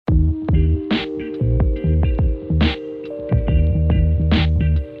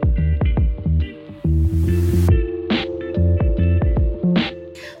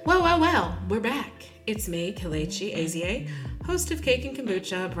It's me, Kelechi Azie, host of Cake and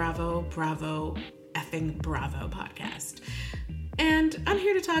Kombucha, Bravo, effing Bravo podcast. And I'm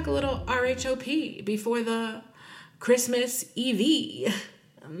here to talk a little RHOP before the Christmas EV.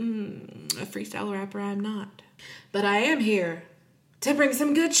 A freestyle rapper I'm not. But I am here to bring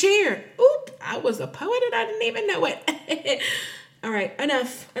some good cheer. Oop, I was a poet and I didn't even know it. All right,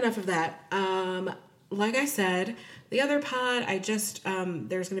 enough of that. Like I said, the other pod, there's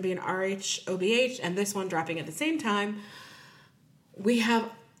going to be an RHOBH and this one dropping at the same time. We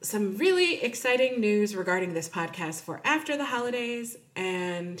have some really exciting news regarding this podcast for after the holidays,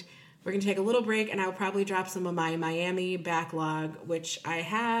 and we're going to take a little break, and I'll probably drop some of my Miami backlog, which I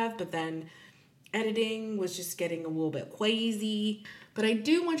have, but then editing was just getting a little bit crazy. But I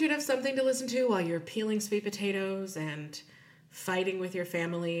do want you to have something to listen to while you're peeling sweet potatoes and fighting with your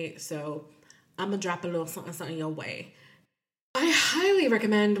family, so I'm going to drop a little something your way. I highly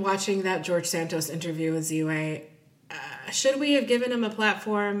recommend watching that George Santos interview with Z-Way. Should we have given him a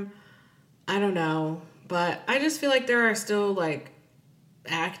platform? I don't know. But I just feel like there are still,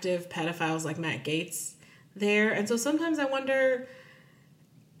 active pedophiles like Matt Gaetz there. And so sometimes I wonder,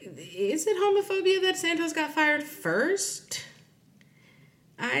 is it homophobia that Santos got fired first?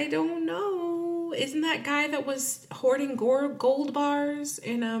 I don't know. Isn't that guy that was hoarding gold bars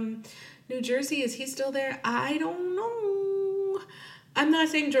in New Jersey, is he still there? I don't know. I'm not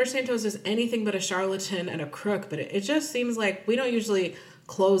saying George Santos is anything but a charlatan and a crook, but it just seems like we don't usually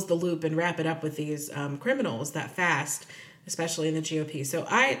close the loop and wrap it up with these criminals that fast, especially in the GOP. So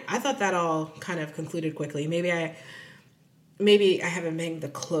I thought that all kind of concluded quickly. Maybe I haven't paid the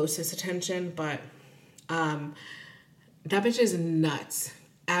closest attention, but that bitch is nuts.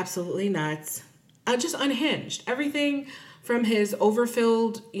 Absolutely nuts. Just unhinged. Everything from his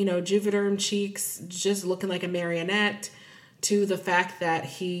overfilled, Juvederm cheeks, just looking like a marionette, to the fact that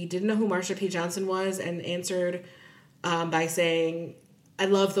he didn't know who Marsha P. Johnson was and answered by saying, I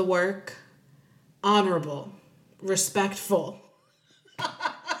love the work, honorable, respectful.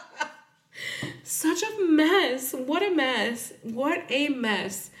 Such a mess. What a mess. What a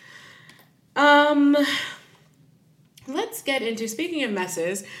mess. Let's get into, speaking of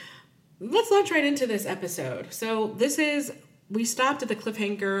messes, let's launch right into this episode. So we stopped at the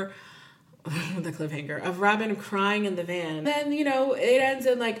cliffhanger of Robin crying in the van. Then, it ends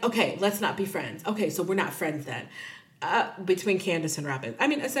in okay, let's not be friends. Okay, so we're not friends then. Between Candace and Robin. I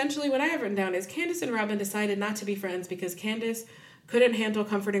mean, essentially what I have written down is Candace and Robin decided not to be friends because Candace couldn't handle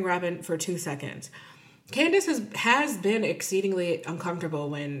comforting Robin for 2 seconds. Candace has been exceedingly uncomfortable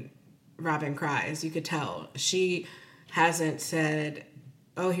when Robin cries. You could tell. She hasn't said,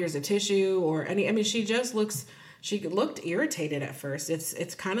 oh, here's a tissue or she looked irritated at first.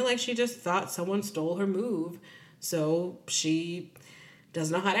 It's kind of like she just thought someone stole her move. So she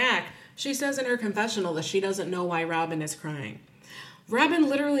doesn't know how to act. She says in her confessional that she doesn't know why Robin is crying. Robin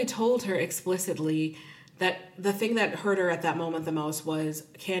literally told her explicitly that the thing that hurt her at that moment the most was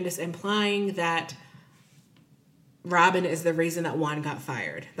Candace implying that Robin is the reason that Juan got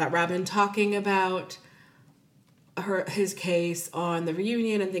fired. That Robin talking about his case on the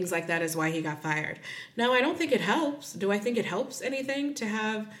reunion and things like that is why he got fired. Now, I don't think it helps. Do I think it helps anything to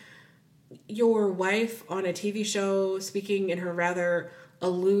have your wife on a TV show speaking in her rather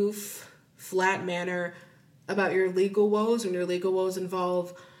aloof, flat manner about your legal woes when your legal woes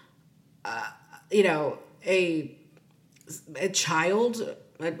involve, a child,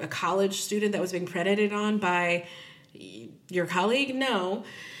 a college student that was being predated on by your colleague? No,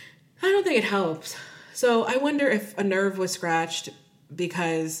 I don't think it helps. So I wonder if a nerve was scratched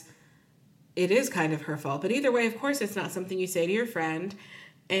because it is kind of her fault. But either way, of course, it's not something you say to your friend.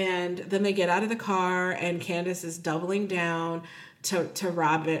 And then they get out of the car and Candace is doubling down to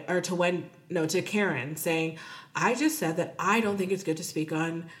Robin or to Karen saying, I just said that I don't think it's good to speak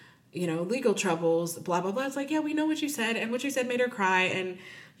on, legal troubles, blah, blah, blah. It's like, yeah, we know what you said. And what you said made her cry. And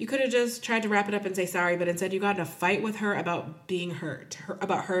you could have just tried to wrap it up and say sorry. But instead you got in a fight with her about being hurt,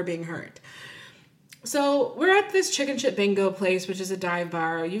 about her being hurt. So we're at this ChickenShit bingo place, which is a dive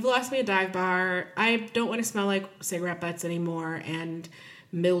bar. You've lost me a dive bar. I don't want to smell like cigarette butts anymore and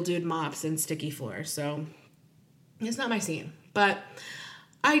mildewed mops and sticky floors. So it's not my scene. But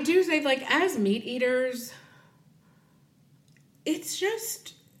I do say, as meat eaters, it's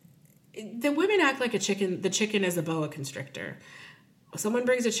just, the women act like a chicken. The chicken is a boa constrictor. Someone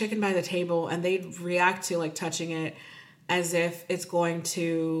brings a chicken by the table and they react to touching it as if it's going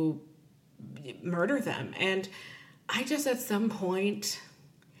to murder them. And I just, at some point,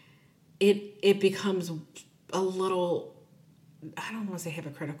 it becomes a little, I don't want to say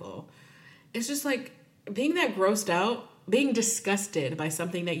hypocritical. It's just being that grossed out, being disgusted by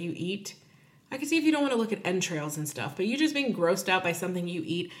something that you eat. I can see if you don't want to look at entrails and stuff, but you just being grossed out by something you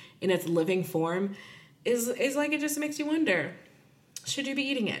eat in its living form is like, it just makes you wonder, should you be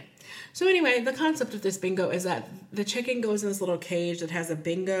eating it? So anyway, the concept of this bingo is that the chicken goes in this little cage that has a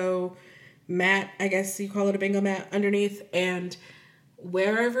bingo mat, I guess you call it a bingo mat, underneath, and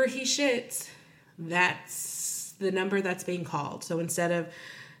wherever he shits, that's the number that's being called. So instead of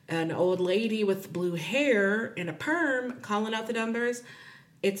an old lady with blue hair in a perm calling out the numbers,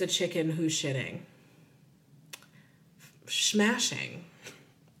 it's a chicken who's shitting. Smashing.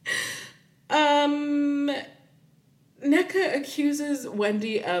 NECA accuses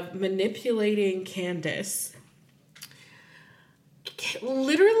Wendy of manipulating Candace.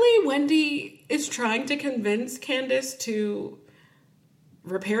 Literally, Wendy is trying to convince Candace to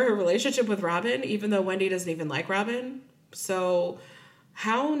repair her relationship with Robin, even though Wendy doesn't even like Robin. So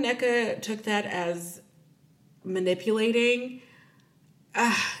how NECA took that as manipulating,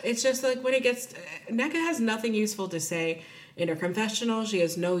 it's just like when it gets... NECA has nothing useful to say in her confessional. She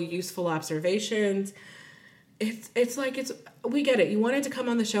has no useful observations. It's like, we get it. You wanted to come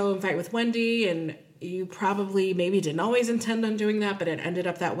on the show and fight with Wendy, and you probably maybe didn't always intend on doing that, but it ended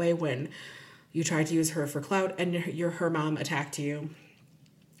up that way when you tried to use her for clout and her mom attacked you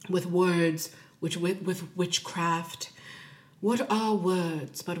with words, with witchcraft. What are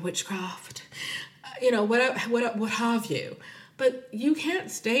words but witchcraft? What have you? But you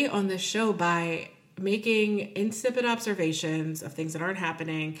can't stay on this show by making insipid observations of things that aren't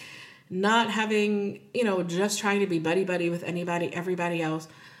happening, not having, just trying to be buddy-buddy with everybody else.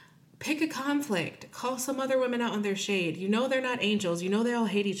 Pick a conflict. Call some other women out on their shade. They're not angels. They all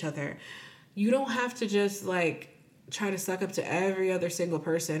hate each other. You don't have to just, try to suck up to every other single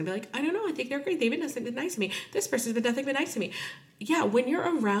person and be like, I don't know, I think they're great. They've been nothing but nice to me. This person's been nothing but nice to me. Yeah, when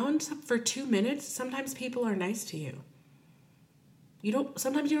you're around for 2 minutes, sometimes people are nice to you.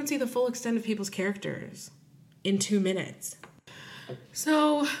 Sometimes you don't see the full extent of people's characters in 2 minutes.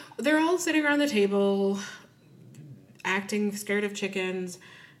 So they're all sitting around the table, acting scared of chickens,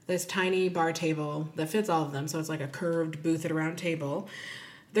 this tiny bar table that fits all of them. So it's like a curved booth around table.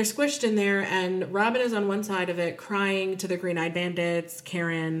 They're squished in there, and Robin is on one side of it crying to the Green-Eyed Bandits,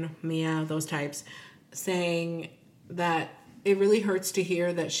 Karen, Mia, those types, saying that it really hurts to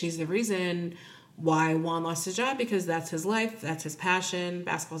hear that she's the reason why Juan lost his job, because that's his life, that's his passion,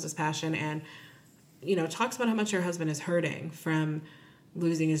 basketball's his passion, and, talks about how much her husband is hurting from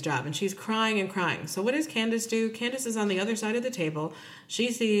losing his job. And she's crying and crying. So what does Candace do? Candace is on the other side of the table.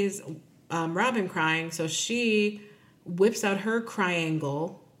 She sees Robin crying, so she whips out her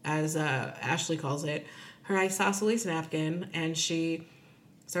cryangle, as Ashley calls it, her isosceles napkin, and she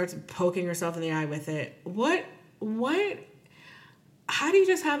starts poking herself in the eye with it. What? How do you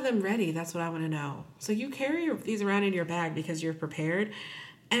just have them ready? That's what I want to know. So you carry these around in your bag because you're prepared,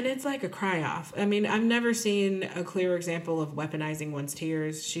 and it's like a cry-off. I mean, I've never seen a clear example of weaponizing one's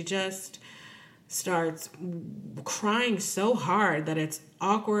tears. She just starts crying so hard that it's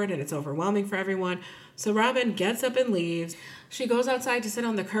awkward and it's overwhelming for everyone. So Robin gets up and leaves. She goes outside to sit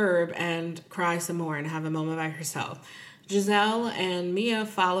on the curb and cry some more and have a moment by herself. Giselle and Mia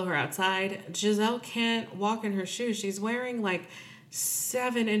follow her outside. Giselle can't walk in her shoes. She's wearing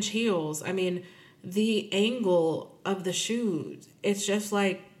 7-inch heels. I mean, the angle of the shoes, it's just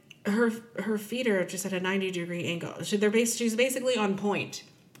like her feet are just at a 90-degree angle. She's basically on point.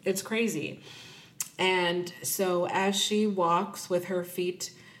 It's crazy. And so as she walks with her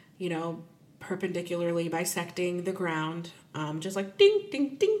feet, perpendicularly bisecting the ground, just like ding,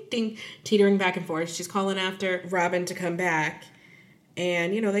 ding, ding, ding, teetering back and forth. She's calling after Robin to come back.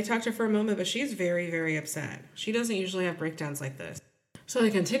 And, they talk to her for a moment, but she's very, very upset. She doesn't usually have breakdowns like this. So they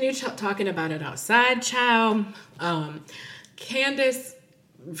continue talking about it outside, child. Candace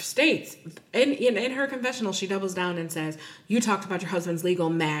states, in her confessional, she doubles down and says, you talked about your husband's legal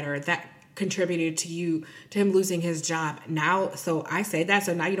matter. That contributed to him losing his job. Now, so I say that,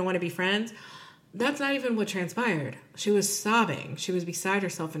 so now you don't want to be friends? That's not even what transpired. She was sobbing. She was beside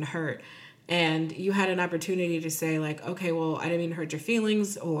herself and hurt. And you had an opportunity to say, okay, well, I didn't mean to hurt your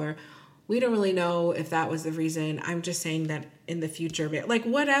feelings, or we don't really know if that was the reason. I'm just saying that in the future,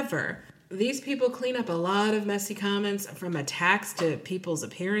 whatever. These people clean up a lot of messy comments, from attacks to people's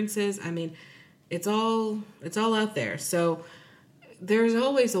appearances. I mean, it's all out there. So there's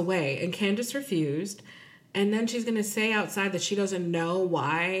always a way. And Candace refused. And then she's going to say outside that she doesn't know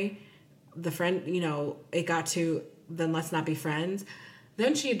why the friend, it got to, then let's not be friends.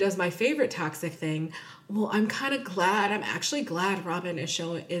 Then she does my favorite toxic thing. Well, I'm actually glad Robin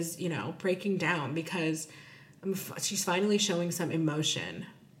is breaking down, because she's finally showing some emotion.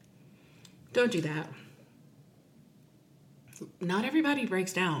 Don't do that. Not everybody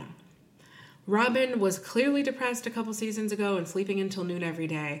breaks down. Robin was clearly depressed a couple seasons ago and sleeping until noon every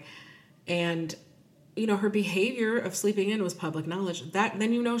day. And, you know, her behavior of sleeping in was public knowledge.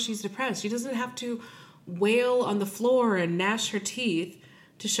 Then you know she's depressed. She doesn't have to wail on the floor and gnash her teeth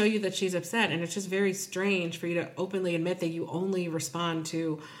to show you that she's upset. And it's just very strange for you to openly admit that you only respond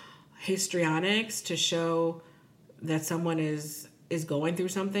to histrionics to show that someone is going through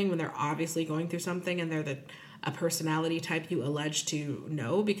something when they're obviously going through something, and they're a personality type you allege to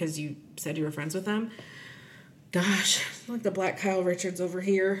know because you said you were friends with them. Gosh, like the Black Kyle Richards over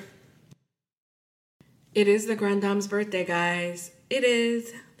here. It is the Grand Dame's birthday, guys. It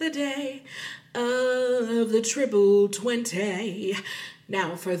is the day of the triple 20.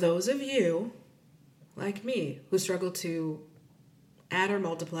 Now, for those of you like me who struggle to add or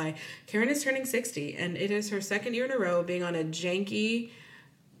multiply, Karen is turning 60, and it is her second year in a row being on a janky,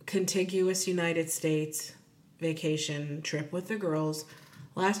 contiguous United States vacation trip with the girls.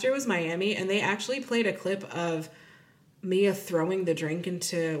 Last year was Miami, and they actually played a clip of Mia throwing the drink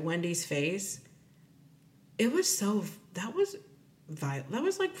into Wendy's face. It was so, that was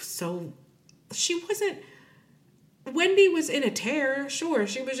like so, she wasn't, Wendy was in a tear, sure.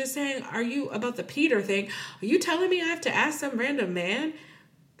 She was just saying, are you, about the Peter thing, are you telling me I have to ask some random man?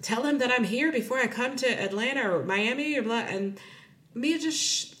 Tell him that I'm here before I come to Atlanta or Miami or blah. And Mia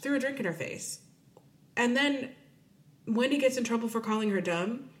just threw a drink in her face. And then Wendy gets in trouble for calling her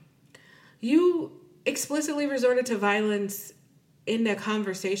dumb. You explicitly resorted to violence in a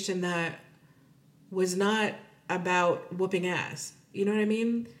conversation that was not about whooping ass. You know what I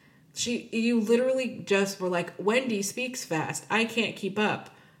mean? You literally just were like, Wendy speaks fast. I can't keep up.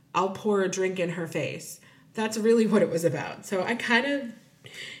 I'll pour a drink in her face. That's really what it was about. So I kind of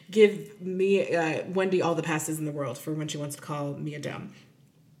give Wendy all the passes in the world for when she wants to call Mia dumb.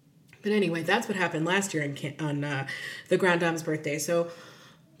 But anyway, that's what happened last year on the Grand Dame's birthday. So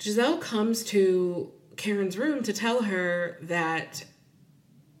Giselle comes to Karen's room to tell her that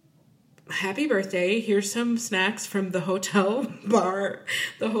happy birthday, here's some snacks from the hotel bar,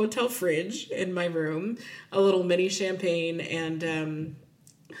 the hotel fridge in my room, a little mini champagne, and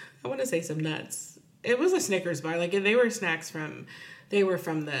I want to say some nuts. It was a Snickers bar, like they were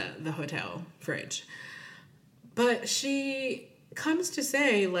from the hotel fridge. But she comes to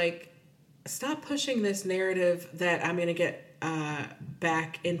say, like, stop pushing this narrative that I'm going to get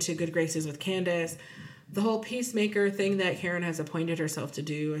back into good graces with Candace. The whole peacemaker thing that Karen has appointed herself to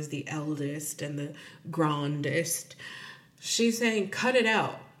do as the eldest and the grandest. She's saying, cut it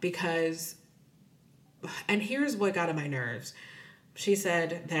out because, and here's what got on my nerves. She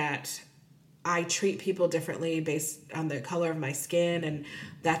said that I treat people differently based on the color of my skin, and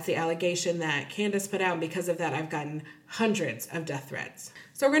that's the allegation that Candace put out. And because of that, I've gotten hundreds of death threats.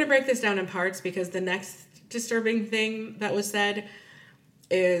 So we're going to break this down in parts because the next disturbing thing that was said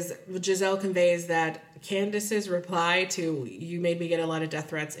is Giselle conveys that Candace's reply to you made me get a lot of death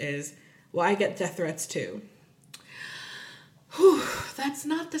threats is, well, I get death threats too. Whew, that's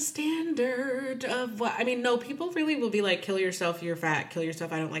not the standard of what, I mean, no, people really will be like, kill yourself, you're fat, kill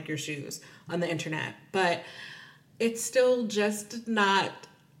yourself, I don't like your shoes on the internet. But it's still just not,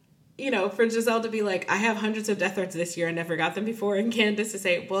 you know, for Giselle to be like, I have hundreds of death threats this year and never got them before. And Candace to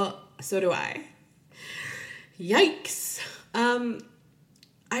say, well, so do I. Yikes.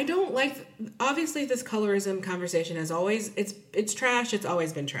 I don't like, obviously this colorism conversation is always, it's trash. It's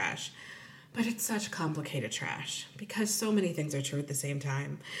always been trash, but it's such complicated trash because so many things are true at the same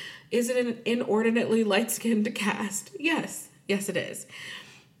time. Is it an inordinately light-skinned cast? Yes, it is.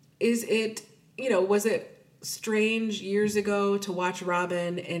 Is it, you know, was it strange years ago to watch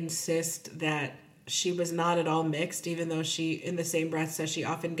Robin insist that she was not at all mixed, even though she, in the same breath, says she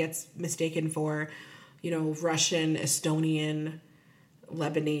often gets mistaken for, you know, Russian, Estonian,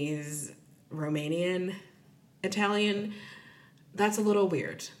 Lebanese, Romanian, Italian? That's a little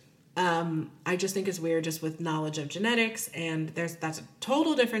weird. I just think it's weird just with knowledge of genetics, and that's a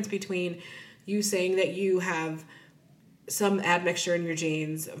total difference between you saying that you have some admixture in your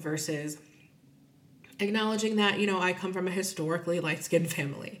genes versus acknowledging that, you know, I come from a historically light-skinned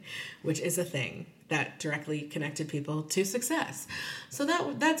family, which is a thing that directly connected people to success. So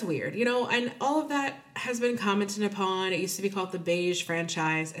that's weird, you know, and all of that has been commented upon. It used to be called the beige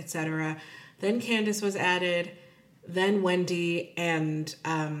franchise, etc. Then Candace was added, then Wendy and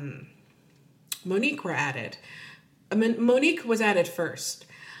Monique were added. I mean, Monique was added first.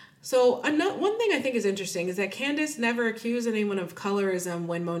 So one thing I think is interesting is that Candace never accused anyone of colorism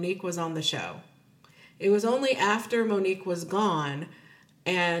when Monique was on the show. It was only after Monique was gone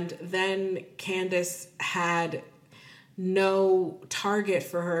and then Candace had no target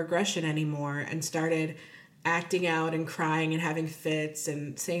for her aggression anymore and started acting out and crying and having fits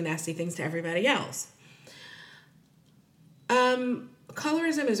and saying nasty things to everybody else.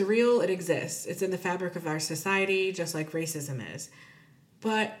 Colorism is real. It exists. It's in the fabric of our society, just like racism is.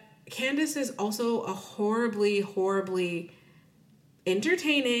 But Candace is also a horribly, horribly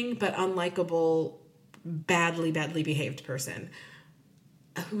entertaining but unlikable, badly behaved person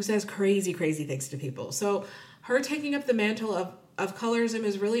who says crazy, crazy things to people. So her taking up the mantle of colorism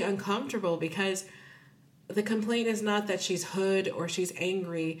is really uncomfortable because the complaint is not that she's hood or she's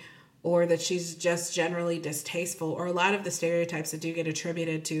angry or that she's just generally distasteful, or a lot of the stereotypes that do get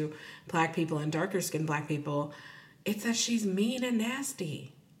attributed to Black people and darker skinned Black people. It's that she's mean and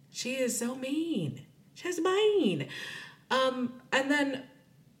nasty. She is so mean. She's mean. And then,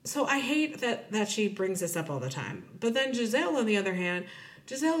 so I hate that she brings this up all the time. But then Giselle, on the other hand,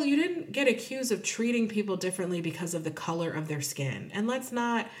 Giselle, you didn't get accused of treating people differently because of the color of their skin. And let's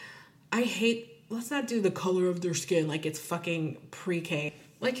not do the color of their skin like it's fucking pre-K.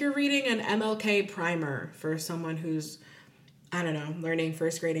 Like you're reading an MLK primer for someone who's, I don't know, learning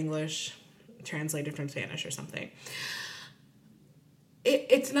first grade English, translated from Spanish or something.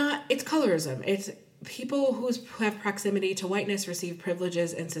 It's colorism. It's people who have proximity to whiteness receive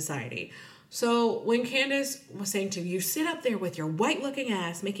privileges in society. So when Candace was saying to you, sit up there with your white looking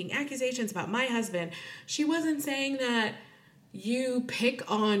ass making accusations about my husband, she wasn't saying that you pick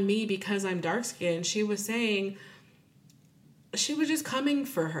on me because I'm dark skinned. She was just coming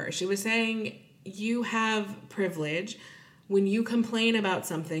for her. She was saying you have privilege. When you complain about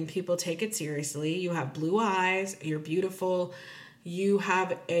something, people take it seriously. You have blue eyes. You're beautiful. You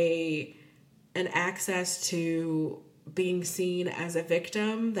have an access to being seen as a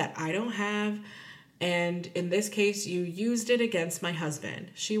victim that I don't have. And in this case, you used it against my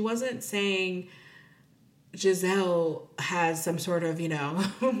husband. She wasn't saying Giselle has some sort of,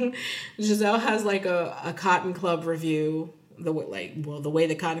 Giselle has like a Cotton Club review, the way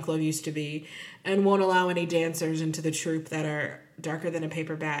the Cotton Club used to be, and won't allow any dancers into the troupe that are darker than a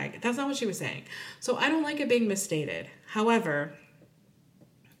paper bag. That's not what she was saying. So I don't like it being misstated. However,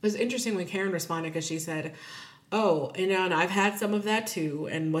 it was interesting when Karen responded because she said, oh, and I've had some of that too.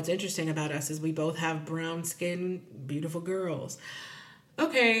 And what's interesting about us is we both have brown skin, beautiful girls.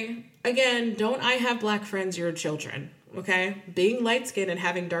 Okay, again, don't I have Black friends, your children, okay? Being light-skinned and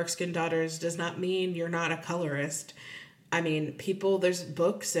having dark-skinned daughters does not mean you're not a colorist. I mean, there's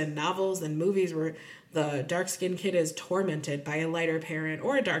books and novels and movies where the dark-skinned kid is tormented by a lighter parent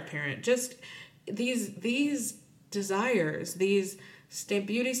or a dark parent. Just these desires, these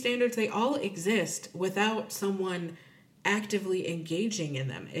beauty standards, they all exist without someone actively engaging in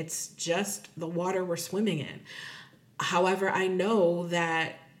them. It's just the water we're swimming in. However, I know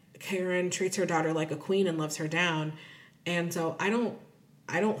that Karen treats her daughter like a queen and loves her down. And so I don't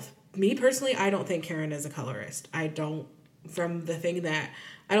think Karen is a colorist. I don't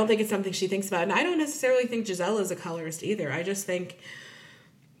think it's something she thinks about. And I don't necessarily think Giselle is a colorist either. I just think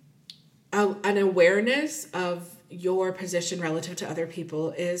an awareness of your position relative to other people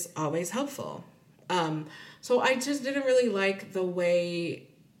is always helpful. So I just didn't really like the way.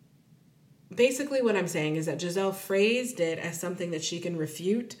 Basically what I'm saying is that Giselle phrased it as something that she can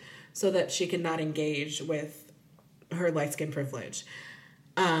refute so that she can not engage with her light skin privilege.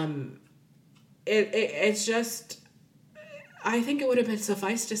 It's just, I think it would have been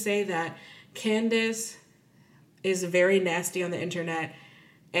suffice to say that Candace is very nasty on the internet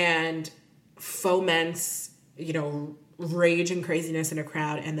and foments, rage and craziness in a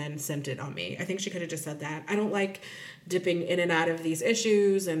crowd and then sent it on me. I think she could have just said that. I don't like dipping in and out of these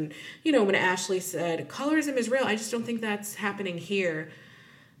issues. And, when Ashley said colorism is real, I just don't think that's happening here.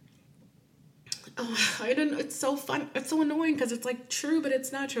 Oh, it's so fun. It's so annoying because it's like true, but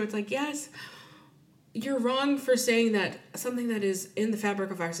it's not true. It's like, yes, you're wrong for saying that something that is in the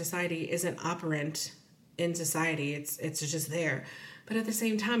fabric of our society isn't operant in society. It's just there. But at the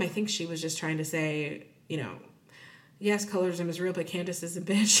same time, I think she was just trying to say, yes, colorism is real, but Candace is a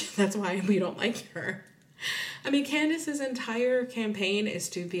bitch. That's why we don't like her. I mean, Candace's entire campaign is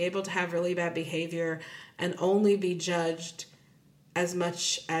to be able to have really bad behavior and only be judged as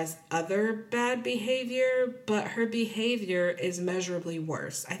much as other bad behavior, but her behavior is measurably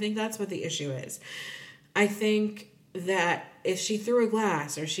worse. I think that's what the issue is. I think that if she threw a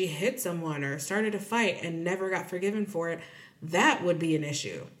glass or she hit someone or started a fight and never got forgiven for it, that would be an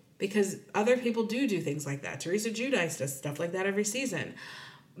issue. Because other people do things like that. Teresa Giudice does stuff like that every season.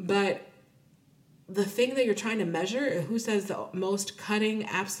 But the thing that you're trying to measure, who says the most cutting,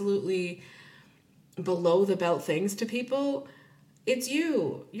 absolutely below the belt things to people, it's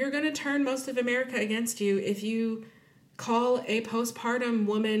you. You're going to turn most of America against you if you call a postpartum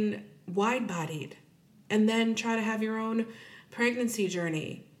woman wide-bodied and then try to have your own pregnancy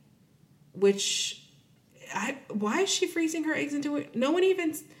journey, why is she freezing her eggs into it?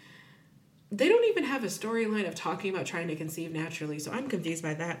 They don't even have a storyline of talking about trying to conceive naturally, so I'm confused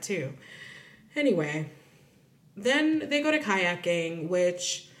by that too. Anyway, then they go to kayaking,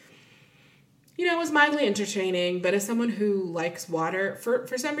 which, was mildly entertaining, but as someone who likes water,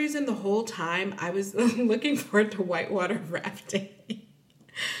 for some reason the whole time I was looking forward to whitewater rafting.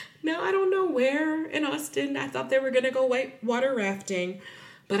 Now, I don't know where in Austin I thought they were going to go whitewater rafting,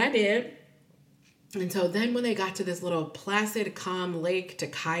 but I did. And so then when they got to this little placid, calm lake to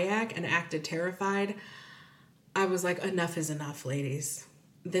kayak and acted terrified, I was like, enough is enough, ladies.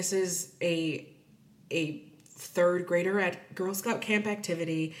 This is a third grader at Girl Scout camp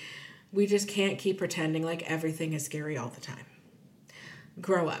activity. We just can't keep pretending like everything is scary all the time.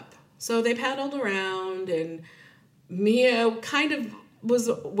 Grow up. So they paddled around, and Mia kind of was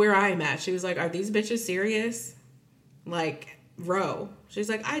where I'm at. She was like, are these bitches serious? Like, row. She's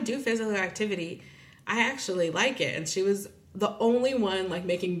like, I do physical activity. I actually like it. And she was the only one like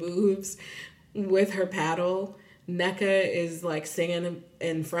making moves with her paddle. NECA is like singing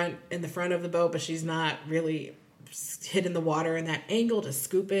in the front of the boat, but she's not really hitting the water in that angle to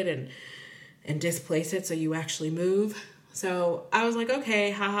scoop it and displace it so you actually move. So I was like, okay,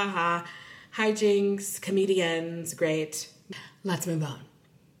 ha ha ha. Hijinks, comedians, great. Let's move on.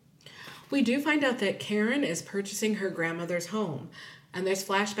 We do find out that Karen is purchasing her grandmother's home. And there's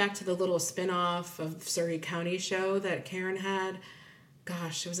flashback to the little spinoff of Surrey County show that Karen had.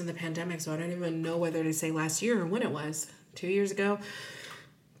 Gosh, it was in the pandemic, so I don't even know whether to say last year or when it was. 2 years ago.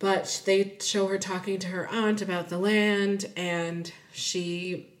 But they show her talking to her aunt about the land, and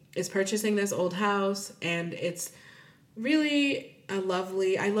she is purchasing this old house, and it's really I love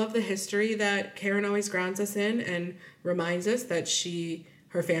the history that Karen always grounds us in and reminds us that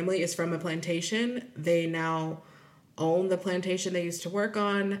her family is from a plantation. They now own the plantation they used to work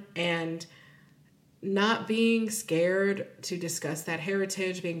on, and not being scared to discuss that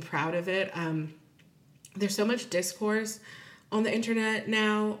heritage, being proud of it. There's so much discourse on the internet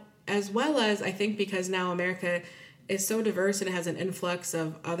now, as well as I think because now America is so diverse and it has an influx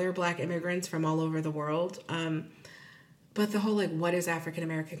of other Black immigrants from all over the world. But the whole what is African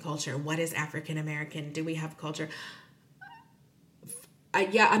American culture? What is African American? Do we have culture?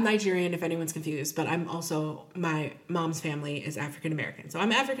 I'm Nigerian if anyone's confused, but I'm also, my mom's family is African American. So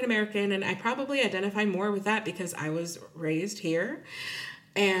I'm African American, and I probably identify more with that because I was raised here.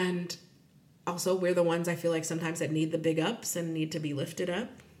 And also we're the ones I feel like sometimes that need the big ups and need to be lifted up.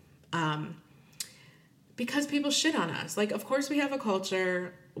 Because people shit on us. Of course we have a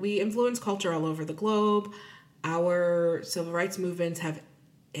culture. We influence culture all over the globe. Our civil rights movements have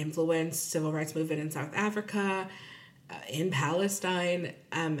influenced civil rights movement in South Africa, in Palestine,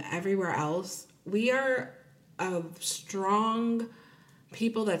 everywhere else. We are a strong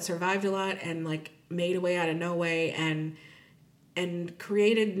people that survived a lot and made a way out of no way and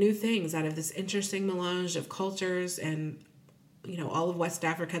created new things out of this interesting melange of cultures and all of West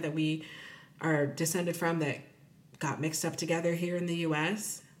Africa that we are descended from that got mixed up together here in the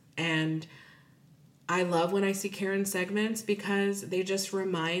US. And I love when I see Karen segments because they just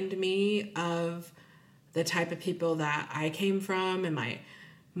remind me of the type of people that I came from and my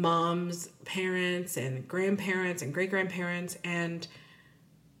mom's parents and grandparents and great-grandparents. And,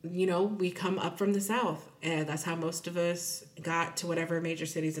 we come up from the South, and that's how most of us got to whatever major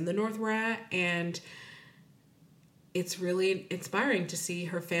cities in the North we're at. And it's really inspiring to see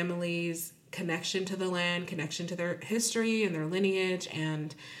her family's connection to the land, connection to their history and their lineage.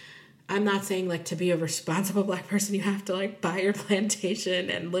 And I'm not saying to be a responsible Black person, you have to buy your plantation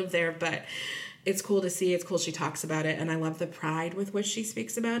and live there, but it's cool to see. It's cool she talks about it, and I love the pride with which she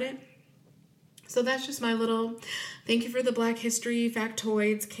speaks about it. So that's just my little thank you for the Black history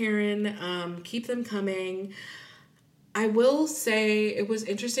factoids, Karen. Keep them coming. I will say it was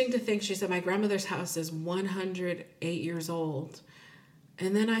interesting to think, she said, my grandmother's house is 108 years old.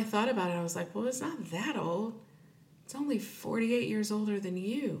 And then I thought about it. I was like, well, it's not that old. It's only 48 years older than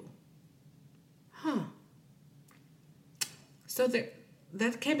you. Huh. So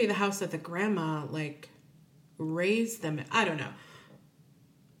that can't be the house that the grandma, raised them in. I don't know.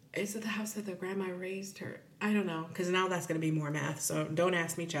 Is it the house that the grandma raised her? I don't know, because now that's going to be more math, so don't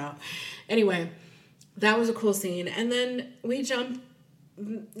ask me, child. Anyway, that was a cool scene. And then we jump,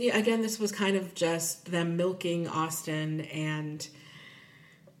 again, this was kind of just them milking Austin, and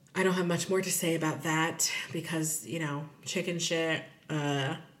I don't have much more to say about that because, chicken shit,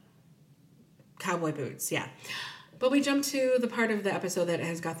 cowboy boots, yeah. But we jump to the part of the episode that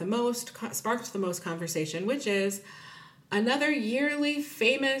has got sparked the most conversation, which is Another yearly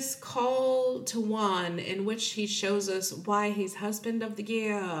famous call to Juan in which he shows us why he's husband of the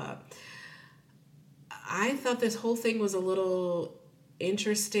year. I thought this whole thing was a little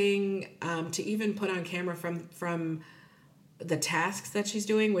interesting to even put on camera from the tasks that she's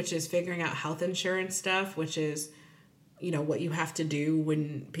doing, which is figuring out health insurance stuff, which is, what you have to do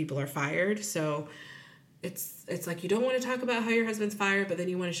when people are fired. So it's like you don't want to talk about how your husband's fired, but then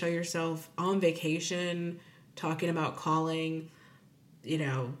you want to show yourself on vacation talking about calling,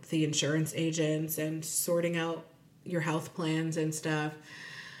 the insurance agents and sorting out your health plans and stuff.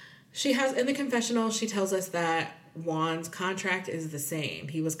 She has, in the confessional, she tells us that Juan's contract is the same.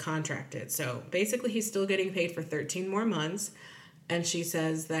 He was contracted. So basically he's still getting paid for 13 more months. And she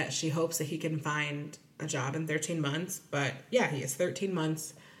says that she hopes that he can find a job in 13 months. But yeah, he has 13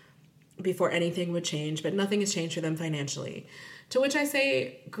 months before anything would change, but nothing has changed for them financially. To which I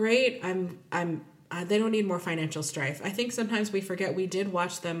say, great. They don't need more financial strife. I think sometimes we forget we did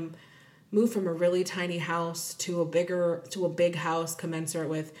watch them move from a really tiny house to a big house commensurate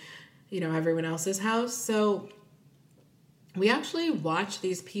with, everyone else's house. So we actually watch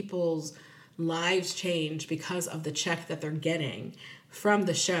these people's lives change because of the check that they're getting from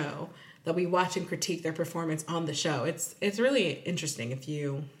the show, that we watch and critique their performance on the show. It's really interesting if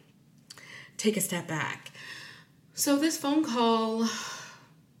you take a step back. So this phone call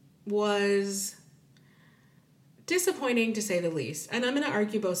was disappointing to say the least, and I'm going to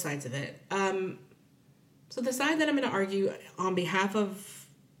argue both sides of it. So the side that I'm going to argue on behalf of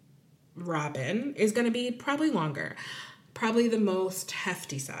Robin is going to be probably longer, probably the most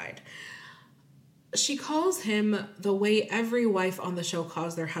hefty side. She calls him the way every wife on the show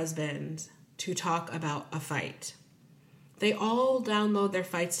calls their husband to talk about a fight. They all download their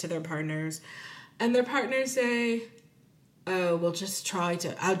fights to their partners, and their partners say, oh, we'll just try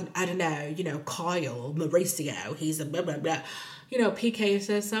to, I don't know, Kyle, Mauricio, he's a blah, blah, blah. PK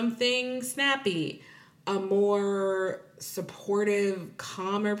says something snappy. A more supportive,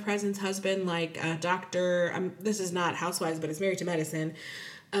 calmer presence husband like Dr. This is not Housewives, but it's Married to Medicine.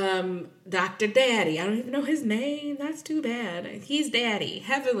 Dr. Daddy. I don't even know his name. That's too bad. He's Daddy.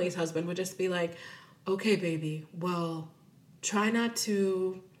 Heavenly's husband would just be like, okay, baby, well, try not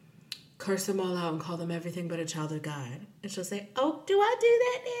to curse them all out and call them everything but a child of God. And she'll say, oh, do I do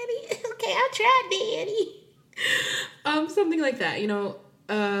that, Daddy? Okay, I'll try, Daddy. Something like that.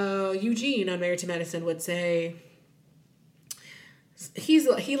 Eugene on Married to Medicine would say,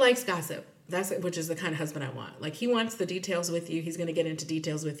 he likes gossip. Which is the kind of husband I want. Like, he wants the details with you. He's going to get into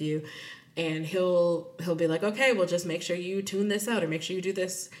details with you. And he'll be like, okay, well, just make sure you tune this out or make sure you do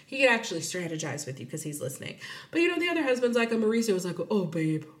this. He can actually strategize with you because he's listening. But, the other husband's like, Mauricio was like, oh,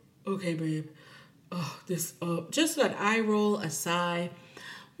 babe. Okay, babe. Oh, just an eye roll, a sigh,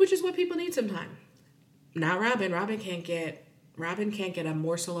 which is what people need sometimes. Not Robin. Robin can't get a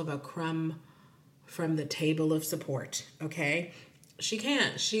morsel of a crumb from the table of support, okay? She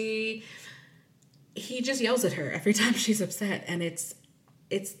can't. He just yells at her every time she's upset, and it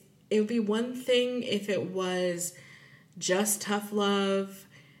would be one thing if it was just tough love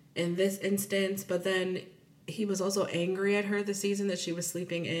in this instance, but then he was also angry at her the season that she was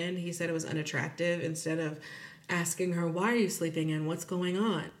sleeping in. He said it was unattractive instead of asking her, why are you sleeping in? What's going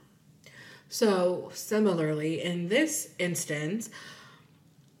on? So similarly, in this instance,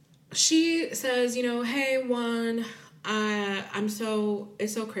 she says, hey, Juan,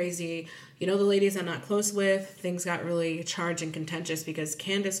 it's so crazy. The ladies I'm not close with, things got really charged and contentious because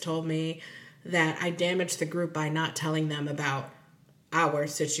Candace told me that I damaged the group by not telling them about our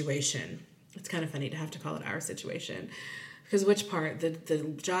situation. It's kind of funny to have to call it our situation. Because which part?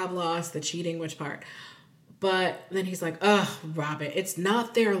 The job loss, the cheating, which part? But then he's like, ugh, Robin, it's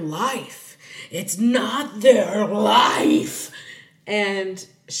not their life. It's not their life. And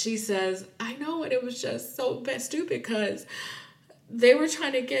she says, I know, and it was just so stupid because they were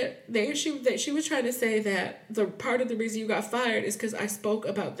trying to get, she was trying to say that the part of the reason you got fired is because I spoke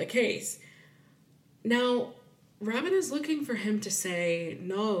about the case. Now, Robin is looking for him to say,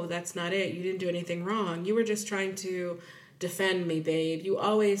 no, that's not it. You didn't do anything wrong. You were just trying to defend me, babe. You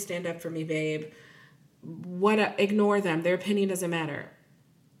always stand up for me, babe. Ignore them. Their opinion doesn't matter.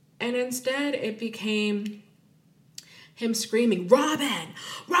 And instead, it became him screaming, Robin,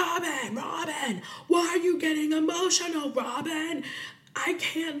 Robin, Robin, why are you getting emotional, Robin? I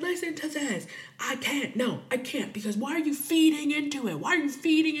can't listen to this. I can't, because why are you feeding into it? Why are you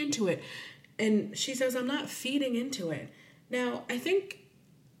feeding into it? And she says, I'm not feeding into it. Now, I think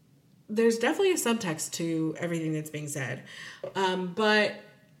there's definitely a subtext to everything that's being said. But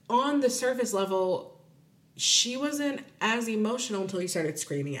on the surface level, she wasn't as emotional until he started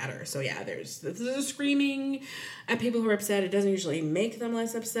screaming at her. So yeah, there's the screaming at people who are upset. It doesn't usually make them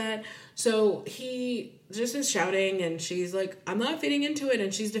less upset. So he just is shouting, and she's like, I'm not fitting into it,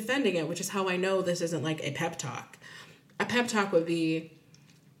 and she's defending it, which is how I know this isn't like a pep talk. A pep talk would be,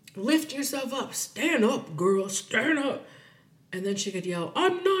 lift yourself up, stand up, girl, stand up. And then she could yell,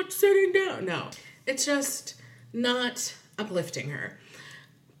 I'm not sitting down. No, it's just not uplifting her.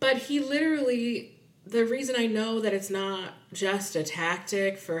 But he literally, the reason I know that it's not just a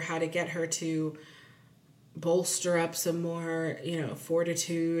tactic for how to get her to bolster up some more,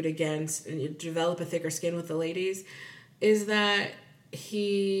 fortitude against, and develop a thicker skin with the ladies, is that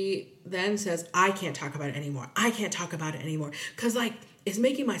he then says, I can't talk about it anymore. I can't talk about it anymore. Because, it's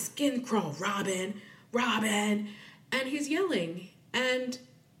making my skin crawl, Robin. And he's yelling. And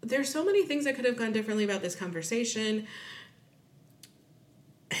there's so many things that could have gone differently about this conversation.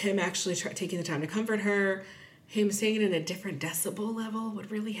 Him actually taking the time to comfort her, him saying it in a different decibel level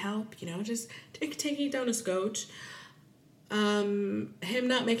would really help, just taking it down a scotch. Him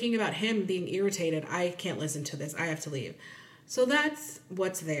not making about him being irritated. I can't listen to this. I have to leave. So that's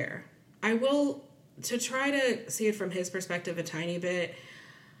what's there. I will, to try to see it from his perspective a tiny bit,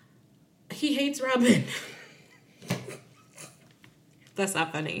 he hates Robin. That's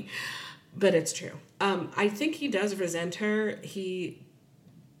not funny, but it's true. I think he does resent her. He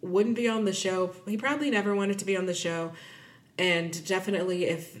wouldn't be on the show. He probably never wanted to be on the show. And definitely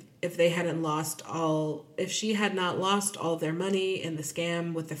if she had not lost all their money in the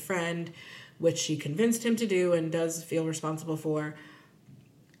scam with the friend, which she convinced him to do and does feel responsible for,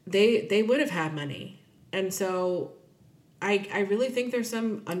 they would have had money. And so I really think there's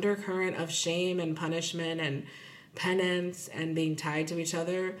some undercurrent of shame and punishment and penance and being tied to each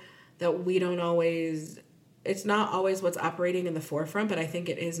other that we don't always, it's not always what's operating in the forefront, but I think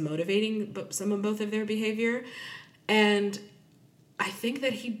it is motivating both of their behavior. And I think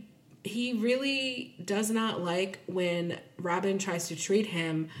that he really does not like when Robin tries to treat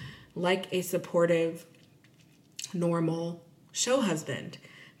him like a supportive, normal show husband,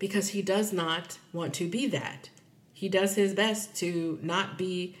 because he does not want to be that. He does his best to not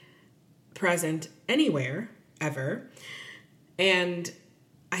be present anywhere, ever. And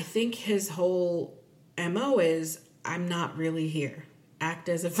I think his whole MO is, I'm not really here. Act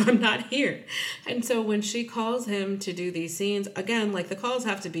as if I'm not here. And so when she calls him to do these scenes, again, the calls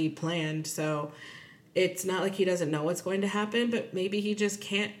have to be planned. So it's not like he doesn't know what's going to happen, but maybe he just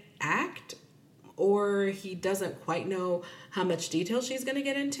can't act, or he doesn't quite know how much detail she's going to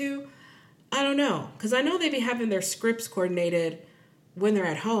get into. I don't know. Because I know they be having their scripts coordinated when they're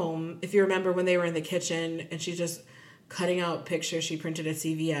at home. If you remember when they were in the kitchen and she's just cutting out pictures she printed at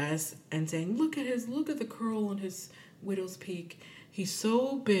CVS and saying, look at the curl on his widow's peak. He's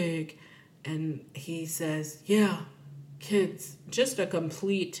so big. And he says, yeah, kids, just a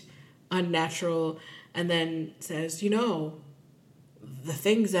complete unnatural. And then says, the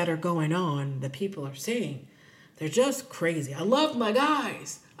things that are going on, the people are saying, they're just crazy. I love my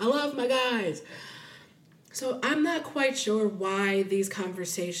guys. So I'm not quite sure why these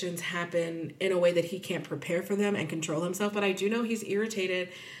conversations happen in a way that he can't prepare for them and control himself, but I do know he's irritated,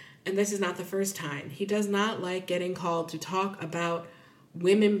 and this is not the first time. He does not like getting called to talk about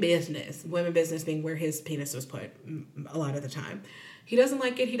women business being where his penis was put a lot of the time. He doesn't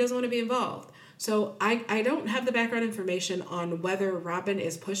like it. He doesn't want to be involved. So I don't have the background information on whether Robin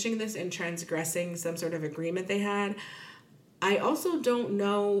is pushing this and transgressing some sort of agreement they had. I also don't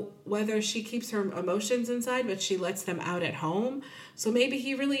know whether she keeps her emotions inside, but she lets them out at home. So maybe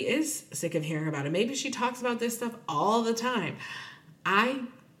he really is sick of hearing about it. Maybe she talks about this stuff all the time. I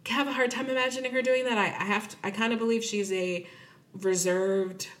have a hard time imagining her doing that. I kind of believe she's a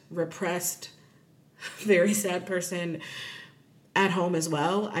reserved, repressed, very sad person at home as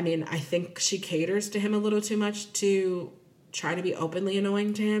well. I mean, I think she caters to him a little too much to try to be openly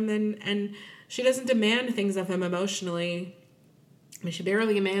annoying to him, and she doesn't demand things of him emotionally. I mean, she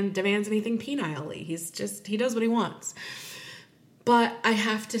barely demands anything penilely. He does what he wants. But I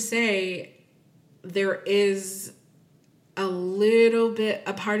have to say, there is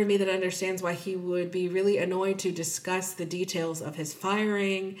a part of me that understands why he would be really annoyed to discuss the details of his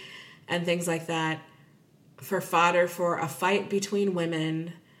firing and things like that for fodder for a fight between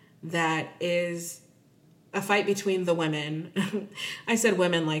women that is a fight between the women. I said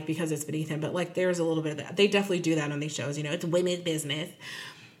women because it's beneath him, but there's a little bit of that. They definitely do that on these shows, it's women's business.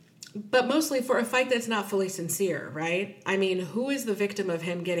 But mostly for a fight that's not fully sincere, right? I mean, who is the victim of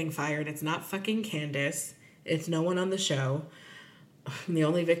him getting fired? It's not fucking Candace. It's no one on the show. The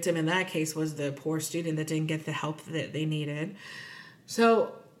only victim in that case was the poor student that didn't get the help that they needed.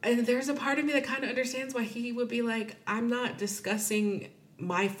 So And there's a part of me that kind of understands why he would be like, I'm not discussing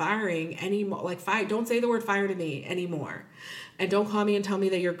my firing anymore. Like, don't say the word fire to me anymore. And don't call me and tell me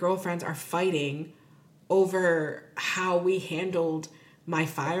that your girlfriends are fighting over how we handled my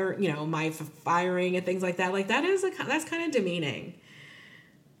firing and things like that. Like, that's kind of demeaning.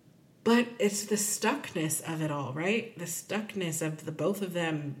 But it's the stuckness of it all, right? The stuckness of the both of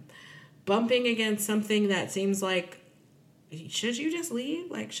them bumping against something that seems like, should you just leave?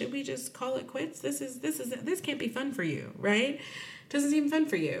 Like, should we just call it quits? This can't be fun for you, right? Doesn't seem fun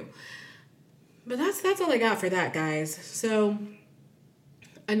for you. But that's all I got for that, guys. So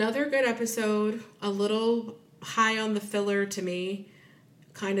another good episode, a little high on the filler to me,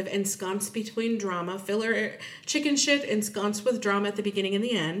 kind of ensconced between drama. Filler, chicken shit ensconced with drama at the beginning and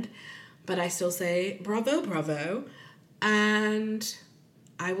the end. But I still say bravo, bravo. And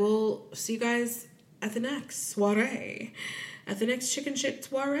I will see you guys at the next soiree. At the next chicken shit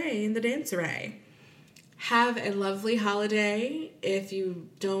soiree in the danceray. Have a lovely holiday. If you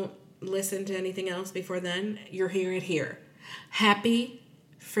don't listen to anything else before then, you're hearing it here. Happy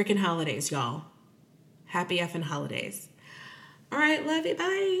freaking holidays, y'all. Happy effing holidays. All right, love you,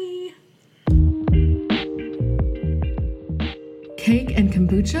 bye. Cake and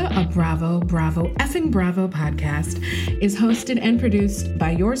Kombucha, a Bravo effing Bravo podcast, is hosted and produced by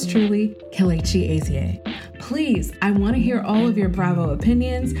yours truly, Kelechi Azie. Please, I want to hear all of your Bravo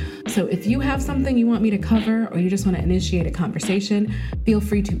opinions, so if you have something you want me to cover or you just want to initiate a conversation, feel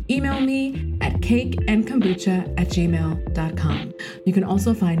free to email me at cakeandkombucha@gmail.com. You can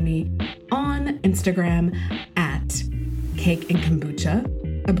also find me on Instagram at Cake and Kombucha,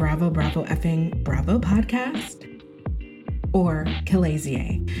 a Bravo effing Bravo podcast, or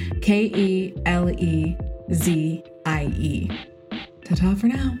Kelezie, Kelezie. Ta-ta for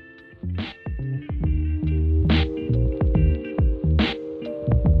now.